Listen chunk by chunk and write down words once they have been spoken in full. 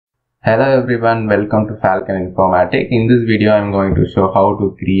Hello everyone, welcome to Falcon Informatic. In this video, I am going to show how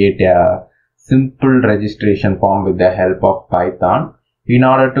to create a simple registration form with the help of Python. In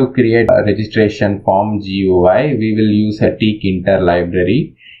order to create a registration form GUI, we will use a Tkinter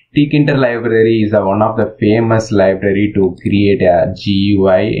library. Tkinter library is one of the famous library to create a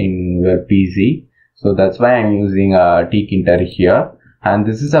GUI in your PC. So that's why I am using a Tkinter here. And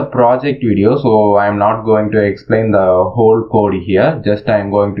this is a project video, so I am not going to explain the whole code here. Just I am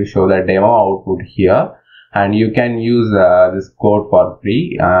going to show the demo output here, and you can use this code for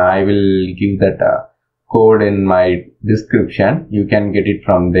free. I will give that code in my description. You can get it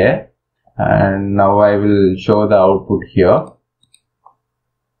from there. And now I will show the output here.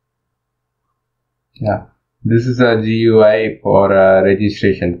 Yeah, this is a GUI for a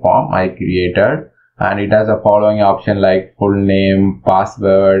registration form I created. And it has a following option like full name,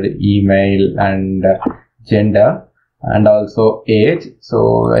 password, email, and gender, and also age.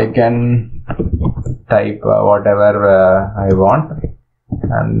 So I can type whatever I want,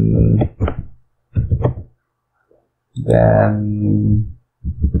 and then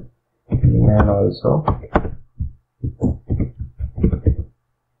email also.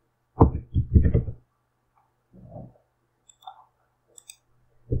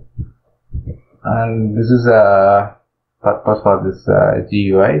 And this is a purpose for this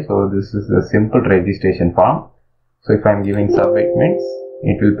GUI. So this is a simple registration form. So if I'm giving submit means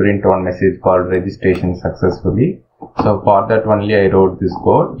it will print one message called registration successfully. So for that only I wrote this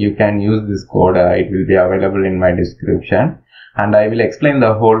code. You can use this code. It will be available in my description, and I will explain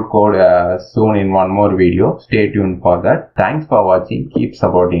the whole code soon in one more video. Stay tuned for that. Thanks for watching. Keep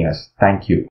supporting us. Thank you.